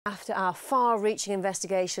After our far-reaching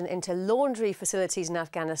investigation into laundry facilities in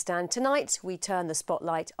Afghanistan, tonight we turn the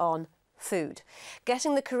spotlight on food.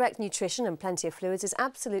 Getting the correct nutrition and plenty of fluids is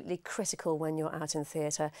absolutely critical when you're out in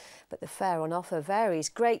theatre, but the fare on offer varies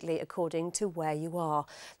greatly according to where you are.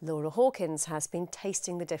 Laura Hawkins has been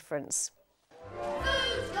tasting the difference.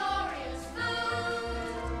 Food, glorious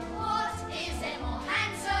food. What is it more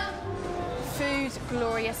handsome? Food,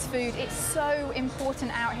 glorious food. It's so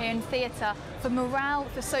important out here in theatre for morale,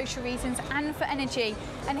 for social reasons and for energy.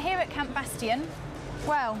 And here at Camp Bastion,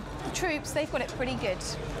 well, the troops, they've got it pretty good.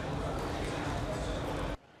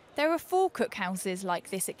 There are 4 cookhouses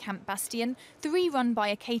like this at Camp Bastion, 3 run by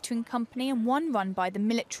a catering company and 1 run by the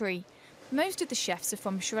military. Most of the chefs are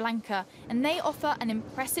from Sri Lanka and they offer an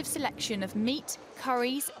impressive selection of meat,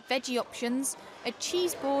 curries, veggie options, a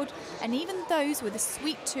cheese board, and even those with a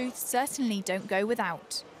sweet tooth certainly don't go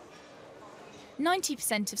without.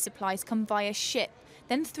 90% of supplies come via ship,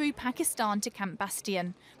 then through Pakistan to Camp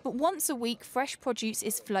Bastion, but once a week fresh produce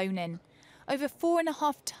is flown in. Over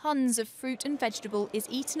 4.5 tons of fruit and vegetable is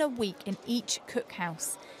eaten a week in each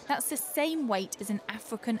cookhouse. That's the same weight as an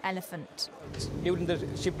African elephant. During the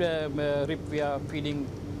ship trip, we are feeding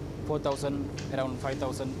 4,000, around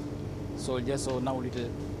 5,000 soldiers. So now little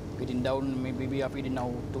feeding down, maybe we are feeding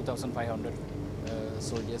now 2,500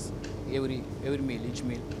 soldiers every meal, each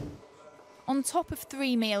meal. On top of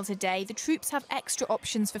 3 meals a day, the troops have extra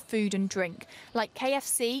options for food and drink, like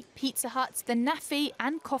KFC, Pizza Hut, the NAAFI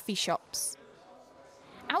and Coffee Shops.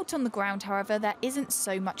 Out on the ground, however, there isn't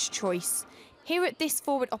so much choice. Here at this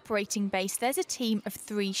forward operating base, there's a team of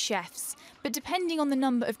 3 chefs, but depending on the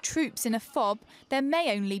number of troops in a FOB, there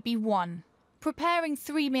may only be 1. Preparing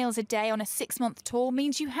 3 meals a day on a 6-month tour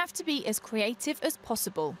means you have to be as creative as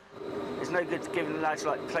possible. It's no good giving the lads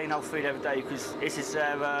like plain old food every day because this is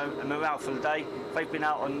their morale for the day. They've been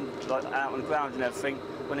out on the ground and everything.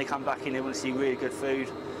 When they come back in, they want to see really good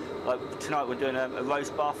food. Like tonight, we're doing a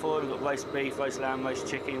roast bar for them. We've got roast beef, roast lamb, roast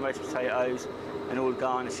chicken, roast potatoes, and all the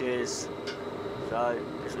garnishes. So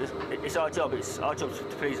it's our job. It's our job to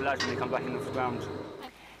please the lads when they come back in off the ground.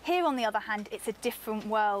 Here, on the other hand, it's a different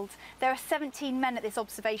world. There are 17 men at this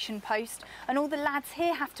observation post, and all the lads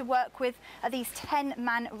here have to work with are these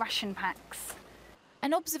 10-man ration packs.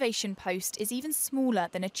 An observation post is even smaller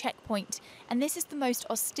than a checkpoint, and this is the most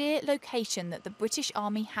austere location that the British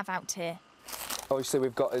Army have out here. Obviously,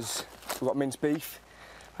 we've got minced beef,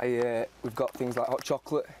 we've got things like hot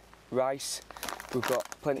chocolate, rice, we've got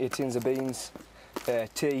plenty of tins of beans,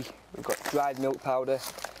 tea, we've got dried milk powder,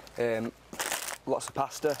 lots of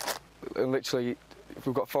pasta, and literally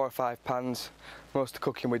we've got 4 or 5 pans. Most of the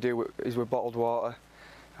cooking we do is with bottled water,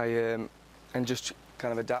 and just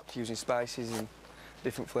kind of adapt using spices and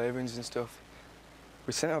different flavourings and stuff.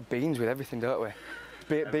 We send out beans with everything, don't we?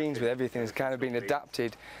 Beans with everything has kind of been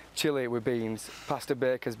adapted. Chili with beans, pasta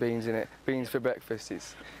baker's beans in it, beans for breakfast.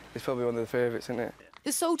 It's probably one of the favourites, isn't it?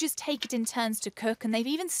 The soldiers take it in turns to cook, and they've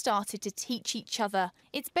even started to teach each other.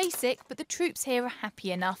 It's basic, but the troops here are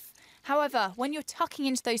happy enough. However, when you're tucking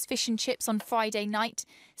into those fish and chips on Friday night,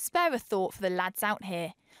 spare a thought for the lads out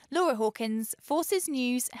here. Laura Hawkins, Forces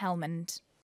News, Helmand.